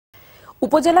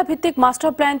উপজেলা ভিত্তিক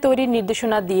master plan তৈরির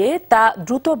নির্দেশনা দিয়ে তা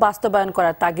দ্রুত বাস্তবায়ন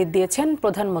করার তাগিদ দিয়েছেন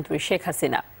প্রধানমন্ত্রী শেখ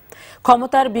হাসিনা।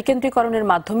 ক্ষমতার বিকেন্দ্রীকরণের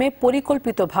মাধ্যমে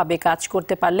পরিকল্পিতভাবে কাজ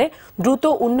করতে পারলে দ্রুত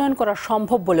উন্নয়ন করা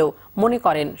সম্ভব বলেও মনে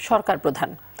করেন সরকার প্রধান।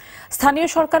 স্থানীয়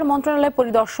সরকার মন্ত্রণালয়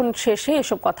পরিদর্শন শেষে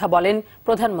এসব কথা বলেন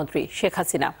প্রধানমন্ত্রী শেখ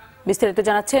হাসিনা। বিস্তারিত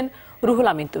জানাচ্ছেন রুহুল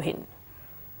আমিন তুহিন।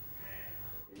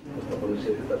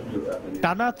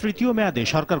 টানা তৃতীয় মেয়াদে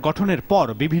সরকার গঠনের পর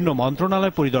বিভিন্ন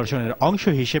মন্ত্রণালয় পরিদর্শনের অংশ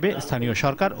হিসেবে স্থানীয়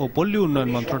সরকার ও পল্লী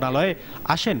উন্নয়ন মন্ত্রণালয়ে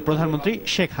আসেন প্রধানমন্ত্রী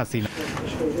শেখ হাসিনা।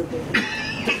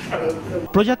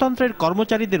 প্রজাতন্ত্রের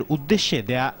কর্মচারীদের উদ্দেশ্যে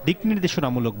দেয়া দিক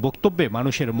নির্দেশনামূলক বক্তব্যে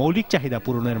মানুষের মৌলিক চাহিদা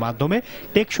পূরণের মাধ্যমে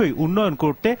টেকসই উন্নয়ন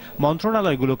করতে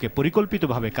মন্ত্রণালয়গুলোকে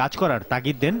পরিকল্পিতভাবে কাজ করার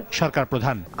তাগিদ দেন সরকার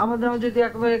প্রধান। আমাদের যদি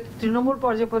একেবারে তৃণমূল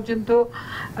পর্যায় পর্যন্ত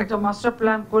একটা মাস্টার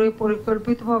প্ল্যান করে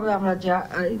পরিকল্পিতভাবে আমরা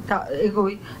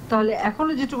এগোই, তাহলে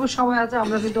এখনো যেটুকু সময় আছে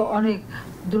আমরা কিন্তু অনেক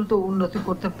দ্রুত উন্নতি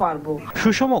করতে পারবো।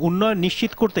 সুষম উন্নয়ন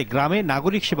নিশ্চিত করতে গ্রামে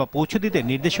নাগরিক সেবা পৌঁছে দিতে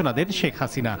নির্দেশনা দেন শেখ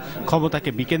হাসিনা। ক্ষমতাকে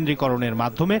বিকেন্দ্রীকরণের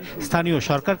মাধ্যমে স্থানীয়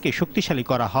সরকারকে শক্তিশালী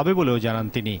করা হবে বলেও জানান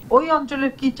তিনি। ওই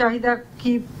অঞ্চলের কি চাহিদা,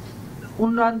 কি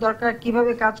উন্নয়ন দরকার,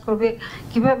 কিভাবে কাজ করবে,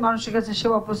 কিভাবে মানুষের কাছে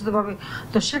সেবা পৌঁছতে পারবে,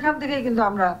 তো সেখান থেকে কিন্তু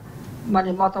আমরা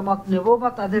মতামত নেব বা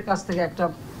তাদের কাছ থেকে একটা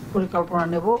পরিকল্পনা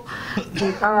নেব যে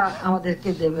তারা আমাদেরকে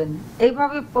দেবেন।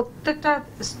 এইভাবে প্রত্যেকটা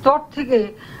স্তর থেকে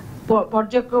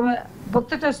পর্যায়ক্রমে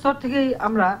প্রত্যেকটা স্তর থেকেই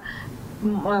আমরা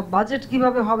বাজেট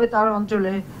কিভাবে হবে তার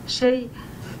অঞ্চলে সেই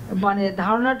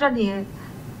ধারণাটা নিয়ে,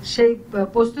 সেই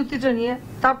প্রস্তুতিটা নিয়ে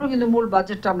তারপর কিন্তু মূল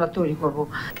বাজেটটা আমরা তৈরি করব।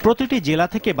 প্রতিটি জেলা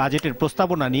থেকে বাজেটের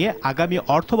প্রস্তাবনা নিয়ে আগামী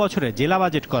অর্থ বছরে জেলা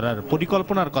বাজেট করার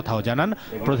পরিকল্পনার কথাও জানান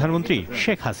প্রধানমন্ত্রী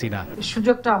শেখ হাসিনা।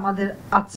 সুযোগটা আমাদের আছে।